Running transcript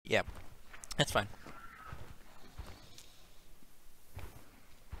Yeah, that's fine.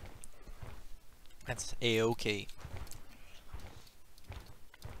 That's a-okay.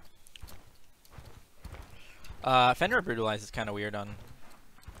 Fenrir Brutalize is kind of weird on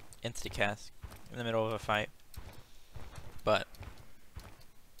Instacast in the middle of a fight, but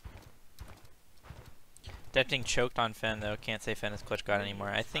getting choked on Fen though. Can't say Fen is clutch god anymore.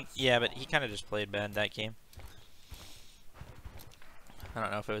 I think, yeah, but he kind of just played bad that game. I don't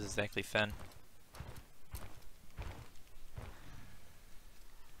know if it was exactly Fen.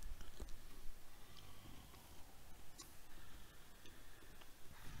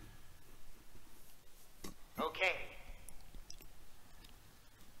 Okay.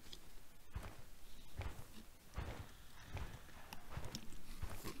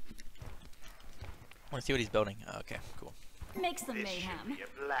 I want to see what he's building. Oh, okay, cool. Makes them This mayhem. should be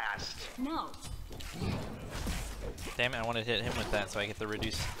a blast. No. Damn it, I wanted to hit him with that so I get the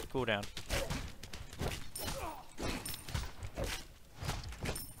reduced cooldown.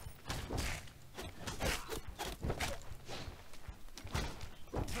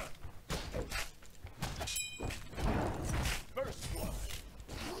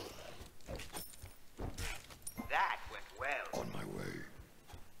 That went well. On my way.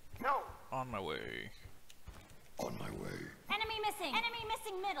 No. On my way. On my way. Enemy missing. Enemy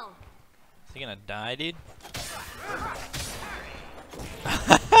missing middle. Is he gonna die, dude?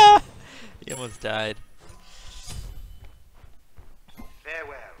 He almost died.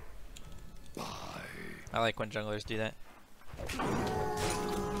 Farewell. Bye. I like when junglers do that.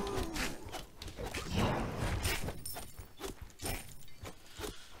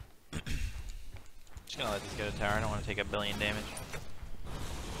 Just gonna let this go to tower. I don't want to take a billion damage.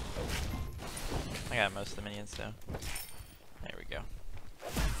 I got most of the minions, so there we go.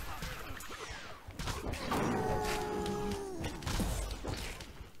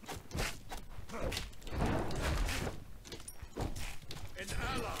 An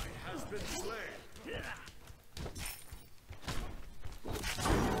ally has been slain.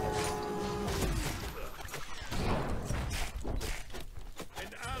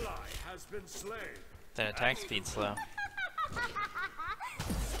 An ally has been slain. That attack speed's slow.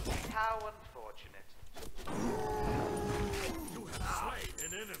 How unfortunate. You have slain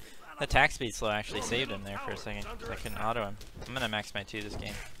an enemy. The attack speed slow actually saved him there for a second, because I couldn't auto him. I'm gonna max my 2 this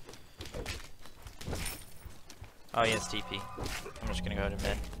game. Oh, he has TP. I'm just gonna go to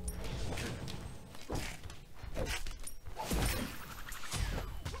mid.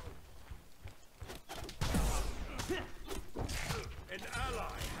 An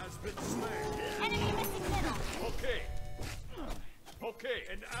ally has been slain. Enemy missing middle. Okay. Okay.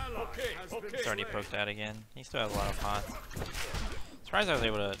 An ally has been It's already slain. poked out again. He still has a lot of pots. Surprised I was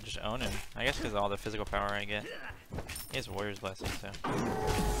able to just own him. I guess because of all the physical power I get. He has Warrior's Blessing, so.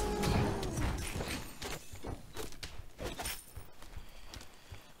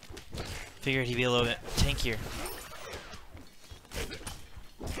 Figured he'd be a little bit tankier.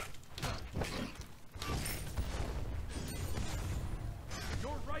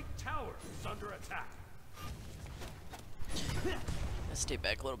 Your right tower is under attack. Let's stay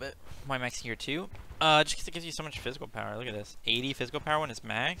back a little bit. Why maxing here too? Just because it gives you so much physical power. Look at this. 80 physical power when it's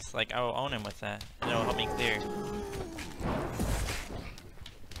max. Like, I will own him with that. And it'll help me clear.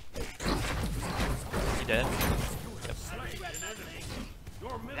 He dead? Yep. Slain an enemy.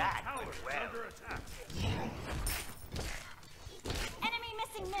 Your middle That tower went is well. under attack. Enemy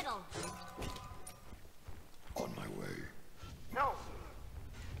missing middle. On my way. No.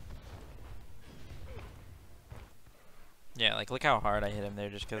 Yeah, like, look how hard I hit him there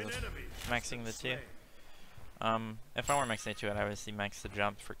just because An of enemy maxing the 2. slain. If I were maxing the 2, I'd obviously max the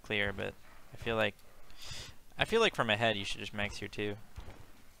jump for clear, but I feel like from ahead you should just max your 2.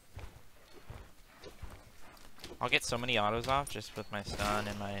 I'll get so many autos off just with my stun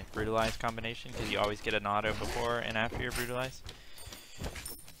and my brutalize combination, because you always get an auto before and after your brutalize.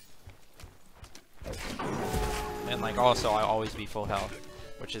 And like also I'll always be full health,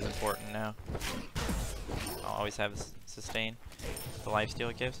 which is important now. I'll always have sustain, the lifesteal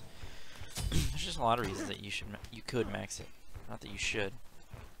it gives. There's just a lot of reasons that you could max it, not that you should.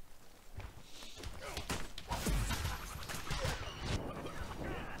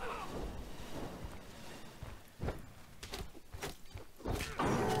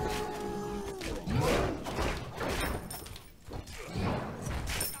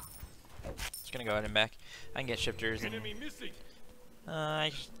 Just gonna go ahead and back. I can get shifters and Enemy missing.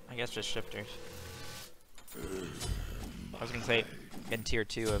 I guess just shifters. I was gonna say in tier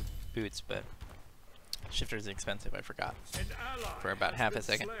 2 of boots, but shifters is expensive, I forgot. An ally For about has half a been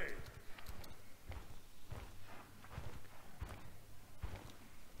second. slain.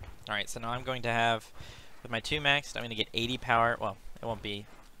 Alright, so now I'm going to have, with my 2 maxed, I'm going to get 80 power. Well, it won't be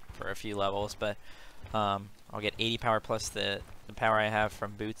for a few levels, but I'll get 80 power plus the power I have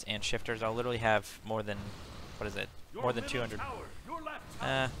from boots and shifters. I'll literally have more than, what is it? More than 200.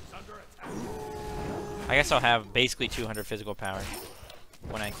 I guess I'll have basically 200 physical power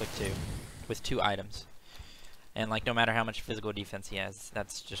when I click 2 with 2 items. And like no matter how much physical defense he has,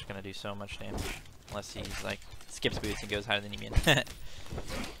 that's just going to do so much damage. Unless he's like skips boots and goes higher than you mean. Enemy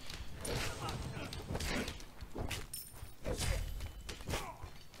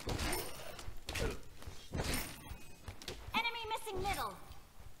missing middle.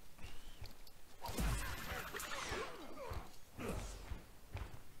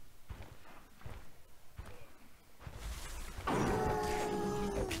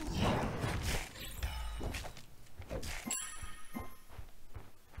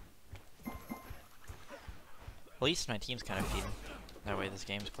 At least my team's kind of feeding. That way this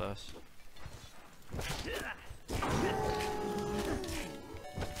game's close.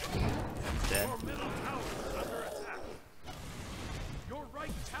 Dead. Your middle tower is under attack. Your right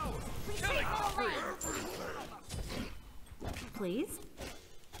tower. Retreat middle lane. Please.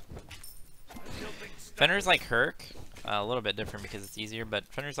 Fenrir's like Herc, a little bit different because it's easier, but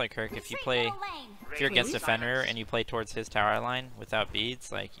Fenrir's like Herc. If you play, if you're against a Fenrir and you play towards his tower line without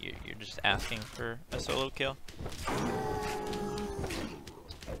beads, like you're just asking for a solo kill.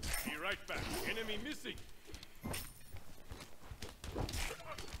 Be right back. Enemy missing.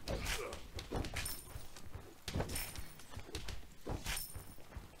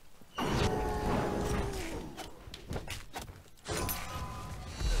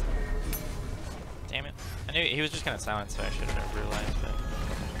 Damn it! I knew he was just kind of silent, so I should have realized.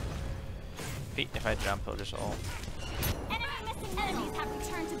 But if I jump, he'll just ult. Enemy missing enemies have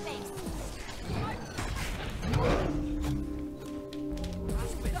returned to base.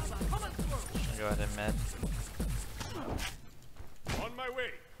 I'll go ahead and med. On my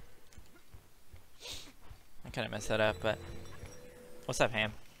way. I kind of messed that up, but what's up,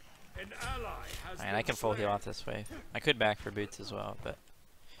 Ham? An ally has Alright, I can full heal off this wave. I could back for boots as well, but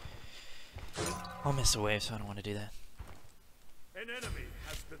I'll miss a wave, so I don't want to do that. An enemy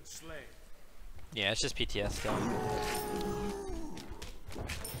has been slain. Yeah, it's just PTS still.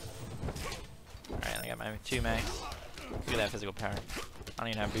 Alright, I got my 2 max. Look at that physical power. I don't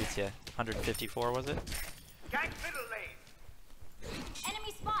even have boots yet. 154 was it? Gank middle lane.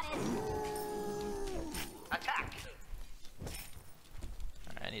 Enemy spotted. Attack.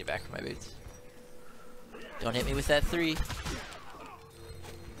 Alright, I need to back for my boots. Don't hit me with that 3.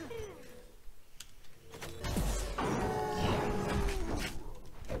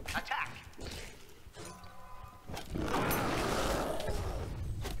 Attack.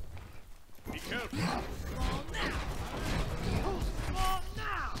 Be careful.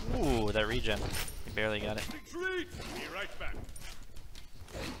 Ooh, that regen. You barely got it. Retreat. Be right back.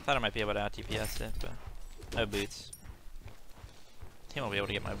 Thought I might be able to out TPS it, but no boots. Team won't be able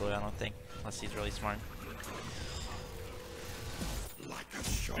to get my blue, I don't think, unless he's really smart. Like a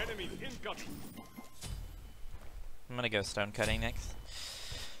shot. Enemy incoming. I'm gonna go stone cutting next.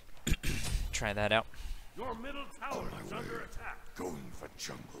 Try that out. Your middle tower is under attack. Going for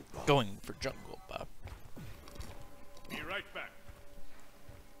jungle bob. Going for jungle, Bob. Be right back.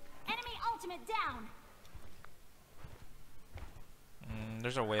 Enemy ultimate down.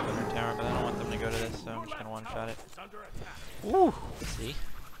 There's a wave under tower, but I don't want them to go to this, so I'm just gonna one-shot it. Is under attack. Woo! See?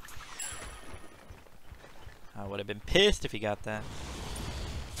 I would have been pissed if he got that.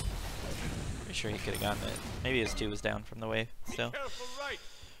 Pretty sure he could have gotten it. Maybe his 2 was down from the wave, still. Careful right.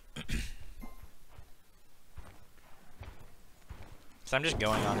 So I'm just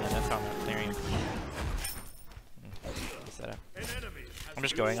going on him, that's how I'm not clearing. Setup. An enemy has I'm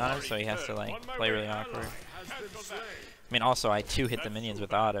just been going on him, slain. so he has to like On my play way. really awkward. Has been slain. I mean, also I 2-hit the minions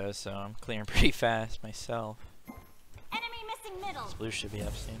with auto, so I'm clearing pretty fast myself. Enemy missing middle. This blue should be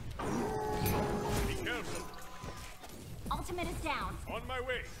up soon. Be careful. Ultimate is down. On my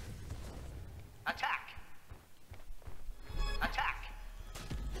way. Attack. Attack.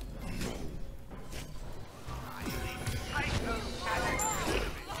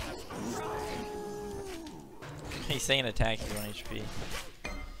 He's saying attack, he's 1 HP.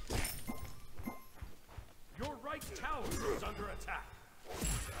 Your right tower is under attack.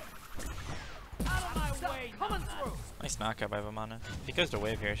 Out of my way, coming through. Nice knockout by Vamana. If he goes to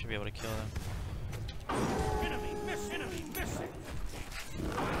wave here, I should be able to kill him. Enemy missing. Be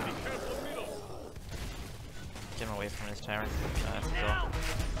careful middle. Get him away from his tower. That's a kill.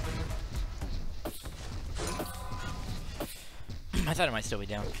 I thought it might still be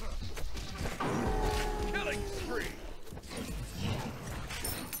down. Killing spree.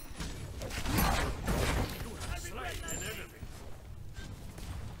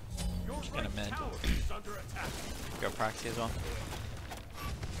 Go proxy as well.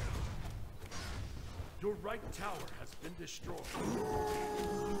 Your right tower has been destroyed.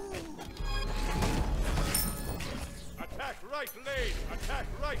 Attack right lane! Attack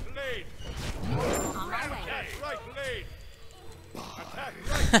right lane! On my way. Attack right lane! Attack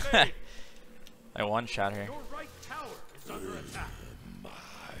right lane! I one shot her. Your right tower is under attack.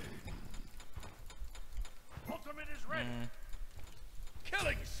 Ultimate is ready.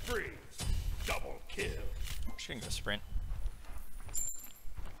 Killing spree. Double kill. She can go sprint.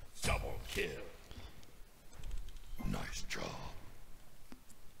 Double kill. Nice job.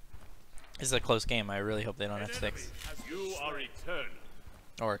 This is a close game. I really hope they don't have An 6. enemy has you are returned.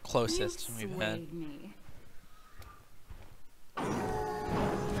 Or closest You we've had. swayed me. I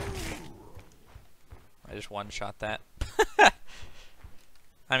just one shot that.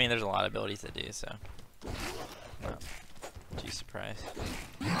 I mean, there's a lot of abilities to do, so not too surprised.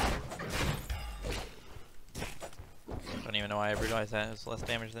 Don't even know why I realized that. It was less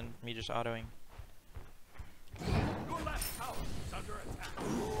damage than me just autoing. Your left tower is under attack.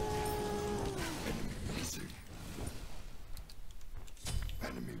 Enemy missing.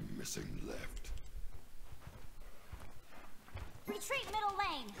 Enemy missing left. Retreat middle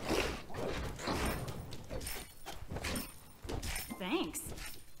lane. Thanks.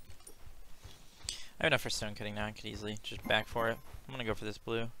 I have enough for stone cutting now. I could easily just back for it. I'm gonna go for this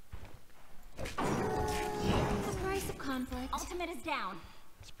blue. The price of conflict. Ultimate is down.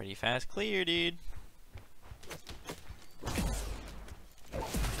 It's pretty fast clear, dude. What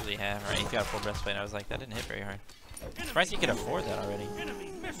does he have? Alright, he's got a full breastplate. I was like, that didn't hit very hard. Surprised he could afford that already. Enemy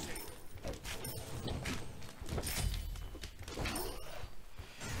missing.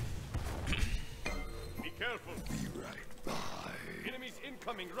 Be careful. Be right by. Enemies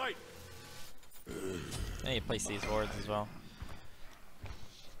incoming right. I need to place these wards as well.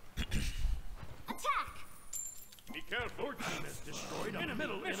 Attack. Be careful. Your team has destroyed a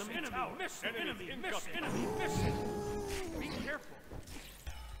middle enemy tower. Enemy missing. Enemy missing. Be careful.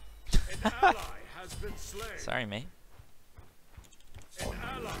 An ally has been slain. Sorry, mate. An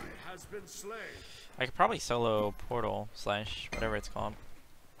ally has been slain. I could probably solo portal slash whatever it's called.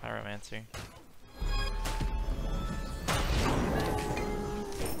 Pyromancer.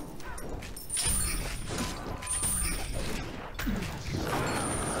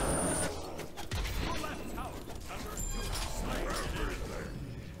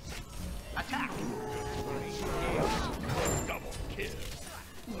 Attack! Double kill.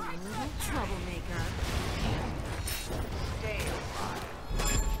 You little troublemaker. Stay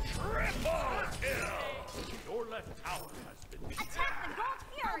Triple kill. Your left tower has been destroyed. Attack the Gold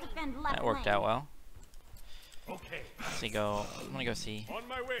Fury. Defend left That worked lane. out well. Okay. Let's see go. I'm gonna go see On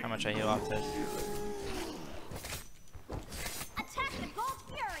my way. how much I heal off this. Attack the Gold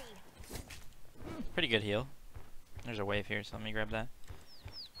Fury. Pretty good heal. There's a wave here, so let me grab that.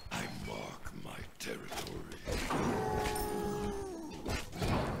 I mark my territory.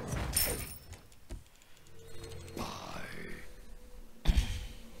 Bye.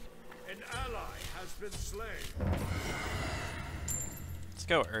 An ally has been slain. Let's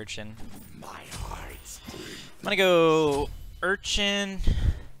go Urchin. My heart springs. I'm gonna go Urchin.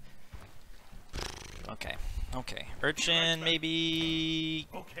 Okay. Okay. Urchin, maybe.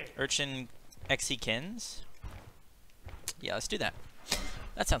 Okay. Urchin Exekins. Yeah, let's do that.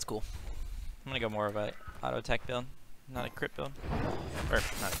 That sounds cool. I'm gonna go more of a auto tech build, not a crit build. Or,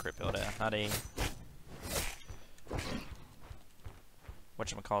 not a crit build, not a.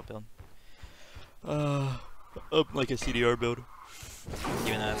 Whatchamacallit build. Up like a CDR build.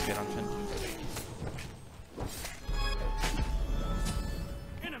 Even though that's good on Finn.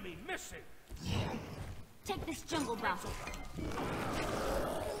 Enemy missing. Take this jungle buff.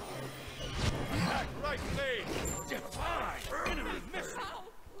 Attack right lane. Defy. Enemy missing.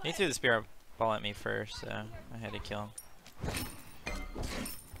 He threw the spirit ball at me first, so I had to kill him.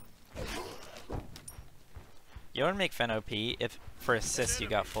 You would make Fen OP if for assists you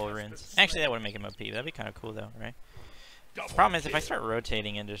got full runes. Actually, that wouldn't make him OP. That'd be kind of cool though, right? Problem is, if I start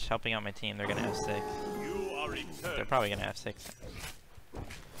rotating and just helping out my team, they're gonna have 6. You are They're returned. probably gonna have 6.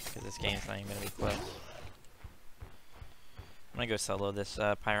 Because this game's not even gonna be close. I'm gonna go solo this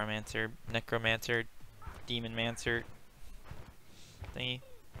Pyromancer, Necromancer, Demonmancer thingy.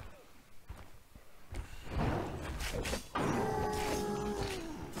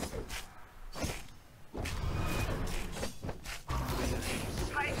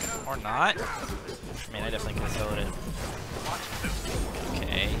 Or not. I mean, I definitely could have sold it.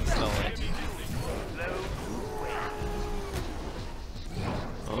 Okay, sold it.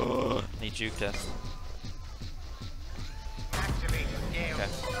 Oh, he juked us. Activate scale. Okay.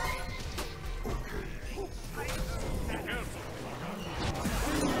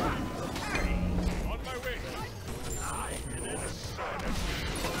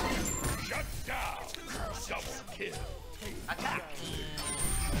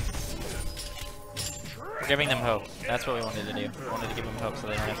 We're giving them hope. That's what we wanted to do. We wanted to give them hope so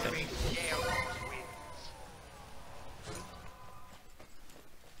they don't have to.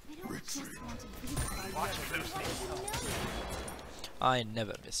 We don't just want to beat our Watch it loosely. I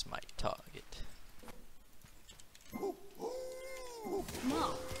never miss my target. No.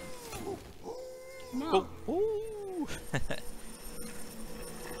 No. Oh. Ooh.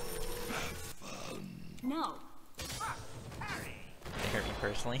 No. They hurt me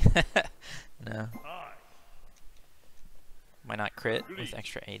personally. No. Aye. Why not crit with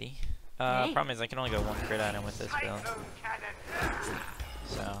extra 80? Hey. Problem is I can only go one crit item with this build.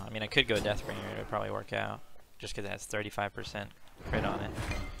 So, I mean, I could go Deathbringer. It would probably work out. Just because it has 35% crit on it.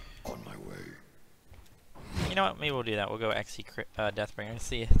 On my way. You know what? Maybe we'll do that. We'll go XC crit, Deathbringer.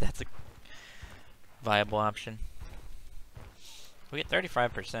 See if that's a viable option. We get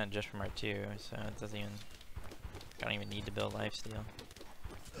 35% just from our 2, so it doesn't even... Don't even need to build lifesteal.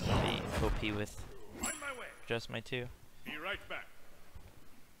 Be OP with On my way. just my 2. Be right back.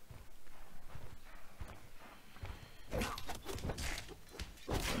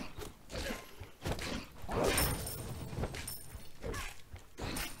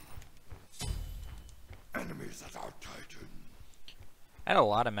 Enemies at our Titan. I had a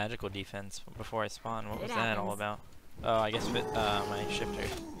lot of magical defense before I spawned. What was It that all happens. about? Oh, I guess my shifter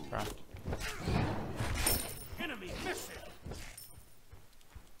dropped. Enemy missing.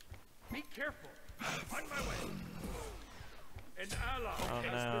 Be careful. On my way. An ally Oh,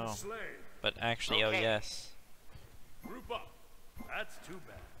 has no. been slain. But actually, oh Okay. yes. Group up. That's too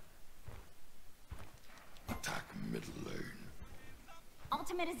bad. Attack middle lane.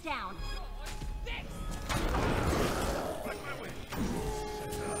 Ultimate is down. On my way.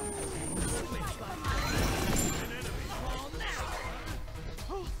 An enemy.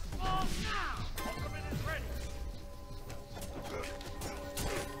 Ultimate is ready.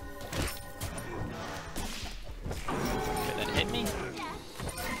 Could that hit me?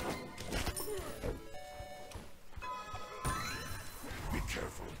 Be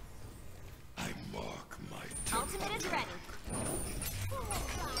careful. I mark my Ultimate is ready.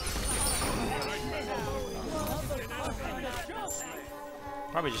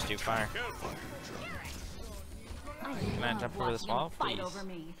 Probably just do fire. I Can I jump over this wall, fight please? over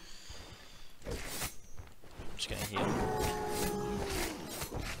me. I'm just gonna heal.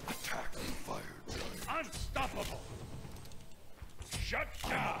 attack fire giant. Unstoppable. Shut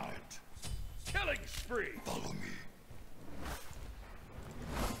down. Killing spree. Follow me.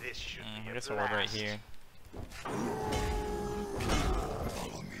 This should I be guess a a ward right blast. here. Follow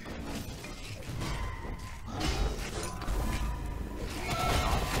me.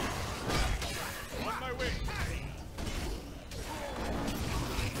 On my way.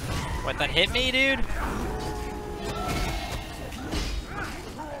 What, that hit me, dude?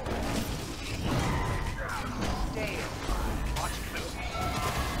 Stay. Watch it loosely.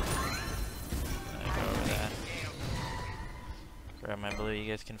 I go over that. Grab my blue, you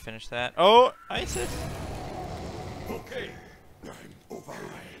guys can finish that. Oh, ISIS! Okay. I'm over.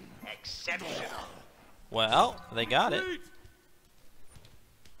 Exceptional. Well, they got it. Wait.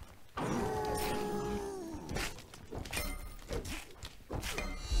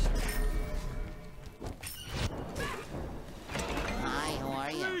 Hi, how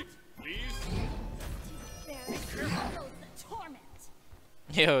are you? Wait. Please. The torment.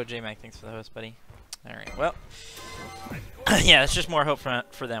 Yo, J-Mac, thanks for the host, buddy. Alright, well. Yeah, it's just more hope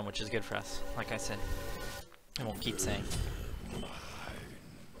for them, which is good for us, like I said. I won't keep saying.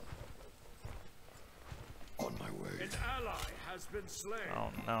 On my way. An ally has been slain. Oh,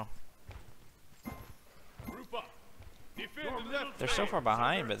 no. Group up. Defend the left. They're so far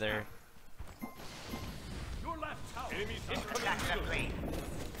behind, but they're... Your left tower. Enemies Attack the plane.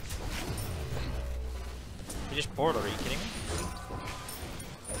 He just portal, are you kidding me?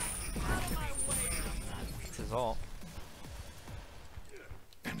 It's his ult.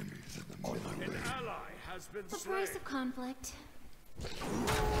 Enemies in the middle An lane. ally has been The slain. price of conflict. Your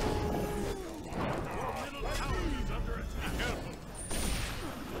middle tower is under attack. Careful.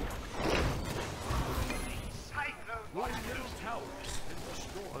 Your middle tower has been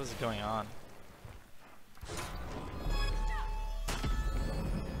destroyed. What is going on?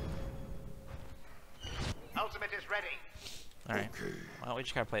 Ultimate is ready. Alright. Okay. Well, we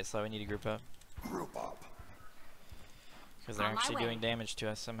just gotta play it slow. We need to group up. Group up. Because they're On my actually way. doing damage to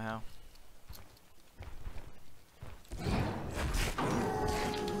us somehow.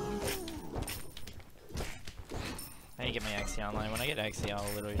 I need to get my XC online. When I get XC, I'll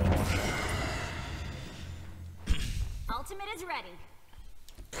literally just walk away. Ultimate is ready.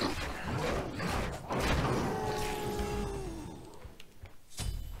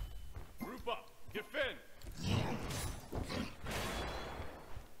 Group up. Defend.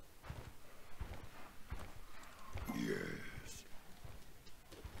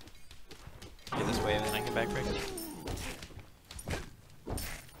 wave and I can back break.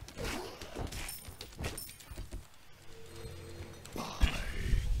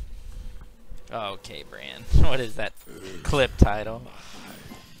 Okay, Bran. What is that clip title?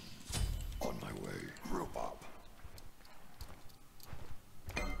 On my way. Group up.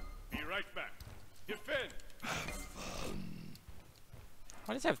 Be right back. Defend.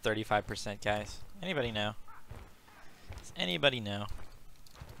 Why does it have 35%, guys? Anybody know? Does anybody know?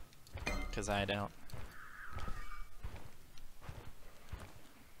 Because I don't.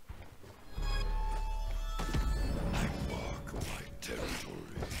 I mark my territory.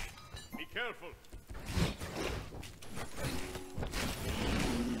 Be careful.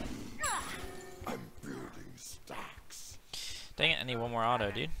 I'm building stacks. Dang it, I need one more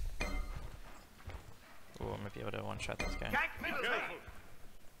auto, dude. Oh, I might be able to one-shot this guy. Gank middle lane.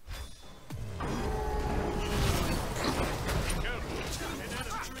 Careful.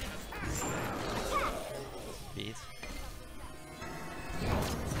 Careful. Bees.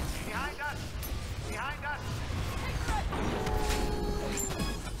 Behind us. Behind us.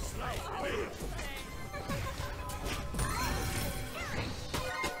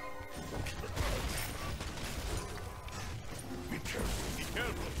 Be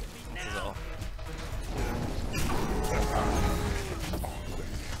careful. This is all.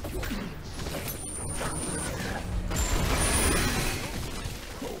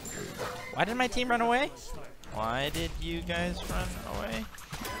 Why did my team run away? Why did you guys run away?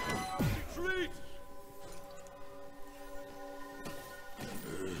 Retreat.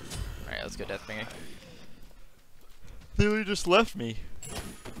 Alright, let's go Deathbringer. They really just left me.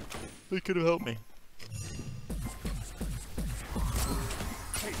 They could have helped me.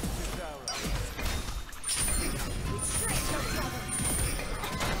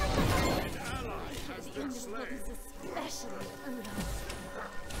 Especially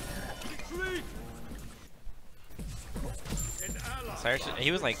Retreat. An ally. Cyrus,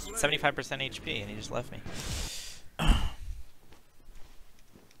 he was like 75% HP and he just left me.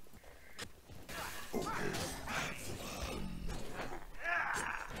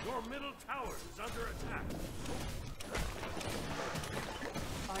 Your middle tower is under attack.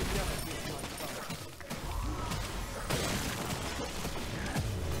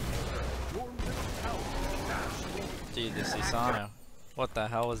 Dude, this Susano. What the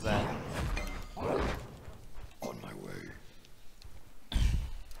hell was that? On my way.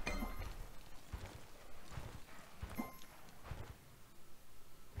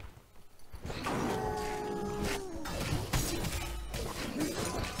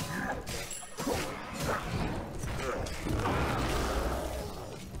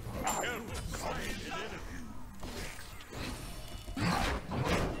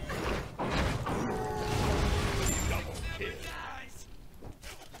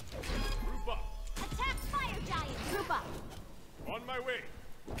 Group up. attack fire giant. Group up. On my way.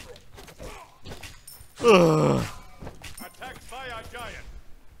 Ugh. Attack fire giant.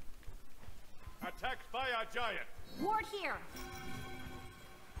 Attack fire giant. Ward here.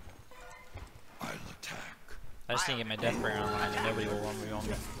 I'll attack. I just need to get my Deathbringer online and nobody will want me on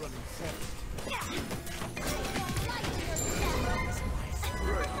me.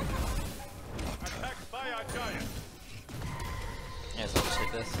 Attack fire giant. Yeah, so I'll just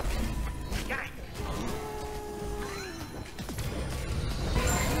hit this. Gank.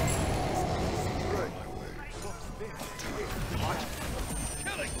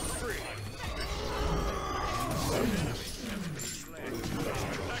 Killing spree.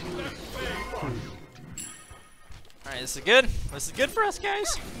 Alright, this is good. This is good for us,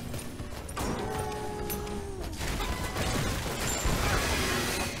 guys.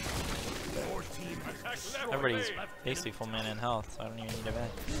 Attack left Everybody's lane. basically full mana in health, so I don't even need a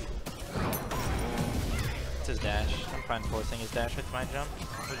vet. It's his dash. I'm fine forcing his dash with my jump.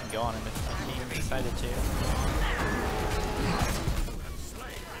 We can go on him if my team decided to.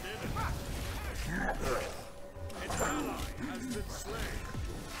 An ally has been slain.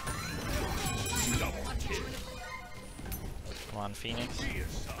 Come on, Phoenix.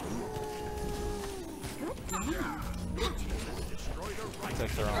 Looks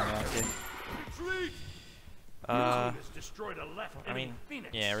like they're all out, dude. Retreat. Uh, Has destroyed a left I mean, enemy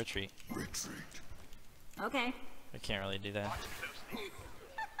Phoenix. yeah, retreat. Retreat. Okay. We can't really do that.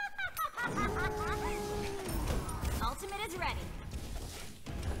 Ultimate is ready.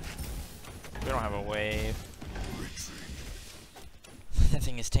 We don't have a wave. That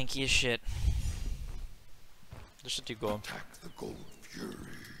thing is tanky as shit. Just should do gold. Attack the gold fury.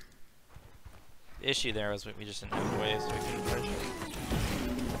 The issue there was we just didn't have a wave, so we couldn't push it.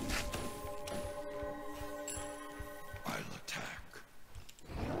 I'll attack.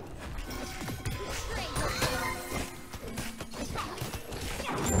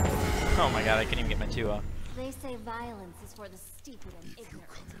 Oh my god, I couldn't even get my 2 off. They say violence is for the stupid and ignorant.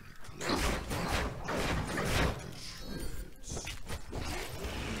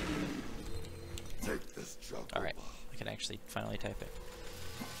 Take this juggle Alright, I can actually finally type it.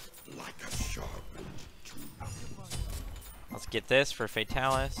 like a sharpened tool. Let's get this for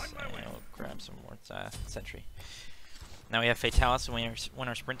Fatalis, and we'll grab some more Sentry. Now we have Fatalis when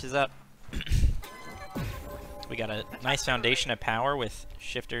our sprint is up. We got a nice foundation of power with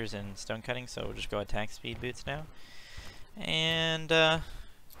shifters and stone cutting, so we'll just go attack speed boots now. And we're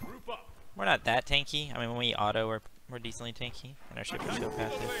not that tanky. I mean, when we auto, we're decently tanky, and our shifters go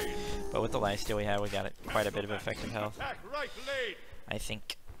passive. But with the lifesteal we have, we got quite a bit of effective health. Attack right lane. I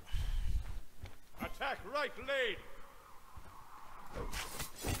think. Attack right lane.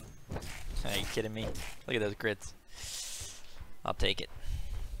 Are you kidding me? Look at those grits. I'll take it.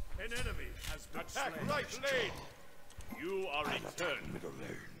 An enemy has been attack slain. Right lane. You are returned. Middle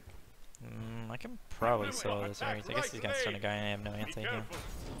lane. I can probably solo this Ares. I guess he's got stun a guy and I have no anti-heal. An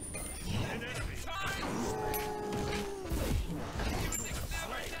enemy.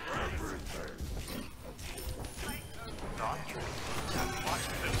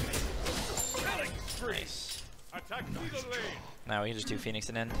 Nice. Attack middle lane. Now we can just do Phoenix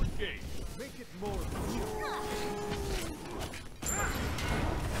and end. Make it more.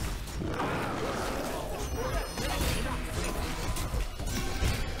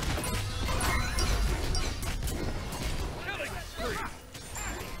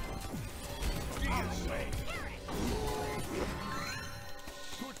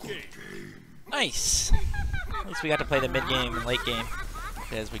 Nice! At least we got to play the mid game and late game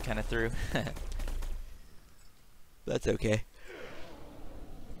as we kind of threw. That's okay.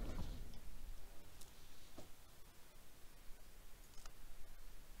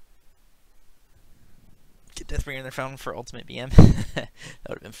 Get Deathbringer in their phone for ultimate BM. That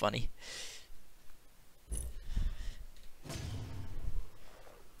would have been funny.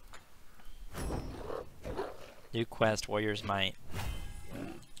 New quest, Warrior's Might.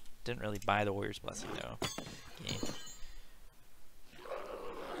 Didn't really buy the Warrior's Blessing though. Game.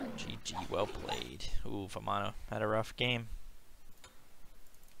 GG, well played. Ooh, Famano had a rough game.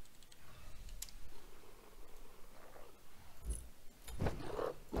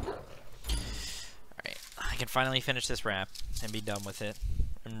 Alright, I can finally finish this wrap and be done with it.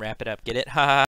 And wrap it up. Get it? Haha.